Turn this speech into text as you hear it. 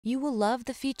You will love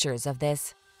the features of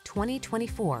this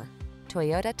 2024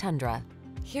 Toyota Tundra.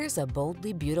 Here's a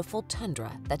boldly beautiful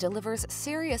Tundra that delivers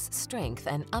serious strength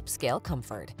and upscale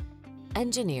comfort.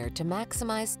 Engineered to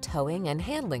maximize towing and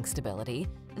handling stability,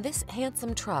 this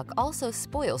handsome truck also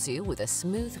spoils you with a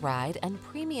smooth ride and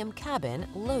premium cabin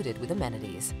loaded with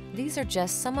amenities. These are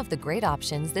just some of the great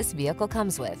options this vehicle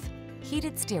comes with: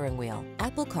 heated steering wheel,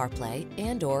 Apple CarPlay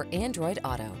and/or Android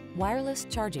Auto, wireless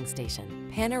charging station,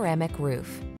 panoramic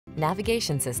roof,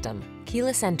 navigation system,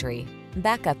 keyless entry,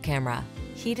 backup camera,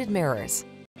 heated mirrors,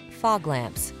 fog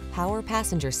lamps, power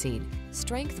passenger seat.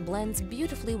 Strength blends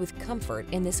beautifully with comfort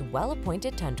in this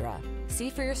well-appointed Tundra. See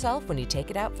for yourself when you take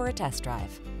it out for a test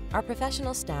drive. Our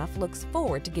professional staff looks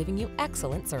forward to giving you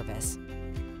excellent service.